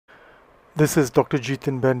This is Dr.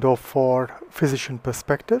 Jitin Bendo for Physician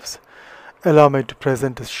Perspectives. Allow me to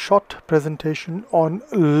present a short presentation on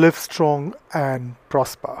Live Strong and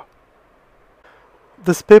Prosper.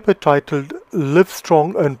 This paper titled Live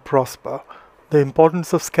Strong and Prosper: The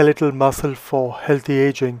Importance of Skeletal Muscle for Healthy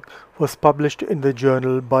Aging was published in the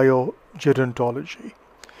journal Biogerontology.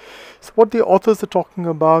 So what the authors are talking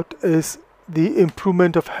about is the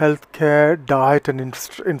improvement of healthcare, diet and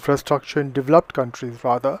infrastructure in developed countries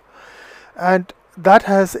and that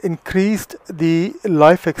has increased the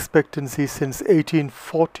life expectancy since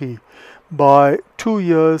 1840 by 2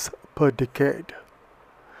 years per decade.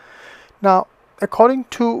 Now, according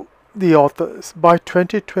to the authors, by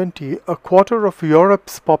 2020, a quarter of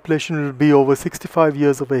Europe's population will be over 65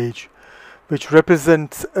 years of age, which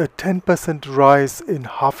represents a 10% rise in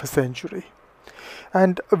half a century.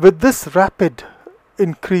 And with this rapid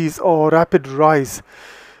increase or rapid rise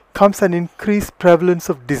comes an increased prevalence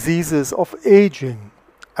of diseases of aging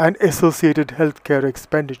and associated healthcare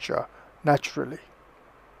expenditure, naturally.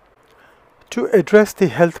 To address the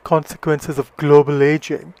health consequences of global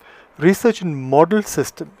aging, research in model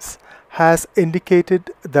systems has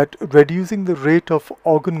indicated that reducing the rate of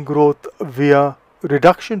organ growth via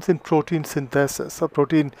reductions in protein synthesis or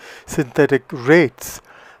protein synthetic rates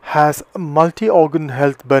has multi-organ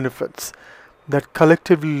health benefits that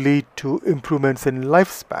collectively lead to improvements in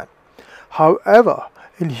lifespan. However,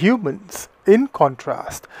 in humans, in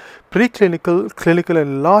contrast, preclinical, clinical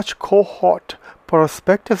and large cohort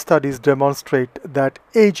prospective studies demonstrate that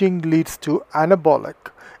aging leads to anabolic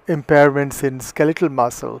impairments in skeletal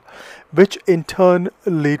muscle, which in turn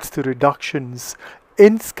leads to reductions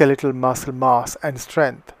in skeletal muscle mass and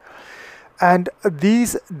strength. And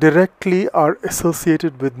these directly are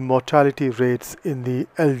associated with mortality rates in the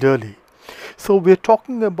elderly. So we're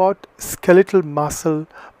talking about skeletal muscle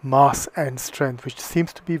mass and strength, which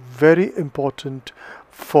seems to be very important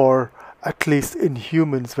for at least in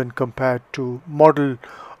humans when compared to model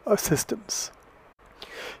systems.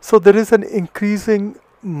 So there is an increasing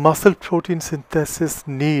muscle protein synthesis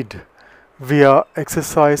need via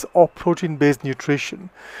exercise or protein-based nutrition,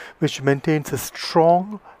 which maintains a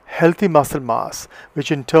strong healthy muscle mass,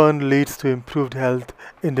 which in turn leads to improved health,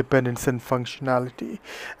 independence and functionality.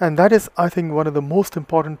 And that is, I think, one of the most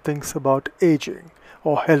important things about aging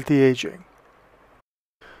or healthy aging.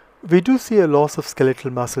 We do see a loss of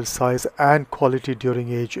skeletal muscle size and quality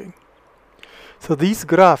during aging. So these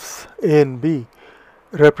graphs A and B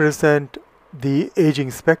represent the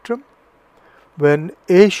aging spectrum. When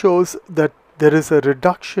A shows that there is a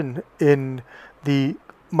reduction in the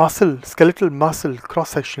skeletal muscle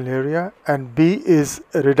cross-sectional area, and B is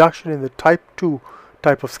a reduction in the type 2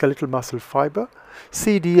 type of skeletal muscle fiber.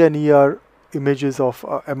 C, D and E are images of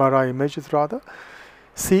MRI images rather.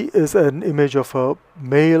 C is an image of a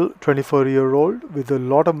male 24-year-old with a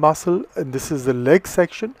lot of muscle, and this is the leg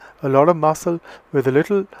section, a lot of muscle with a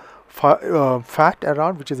little fat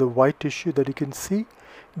around, which is a white tissue that you can see.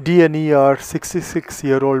 D and E are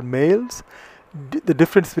 66-year-old males. The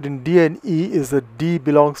difference between D and E is that D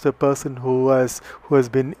belongs to a person who has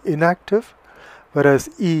been inactive, whereas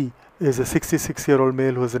E is a 66-year-old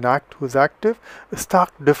male who is active. A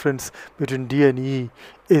stark difference between D and E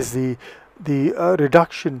is the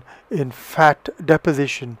reduction in fat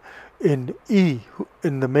deposition in E,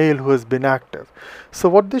 in the male who has been active. So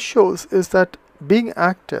what this shows is that being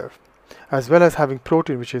active as well as having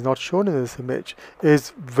protein, which is not shown in this image,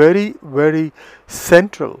 is very, very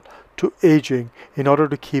central to aging in order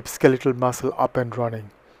to keep skeletal muscle up and running.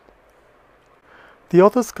 The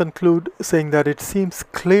authors conclude saying that it seems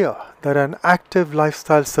clear that an active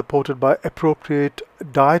lifestyle supported by appropriate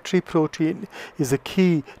dietary protein is a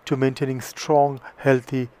key to maintaining strong,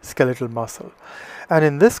 healthy skeletal muscle. And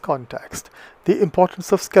in this context, the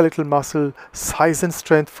importance of skeletal muscle size and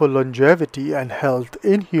strength for longevity and health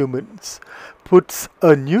in humans puts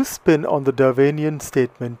a new spin on the Darwinian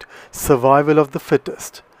statement, survival of the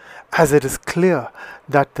fittest, as it is clear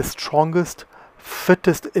that the strongest,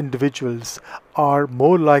 fittest individuals are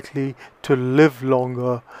more likely to live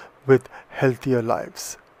longer with healthier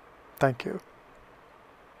lives. Thank you.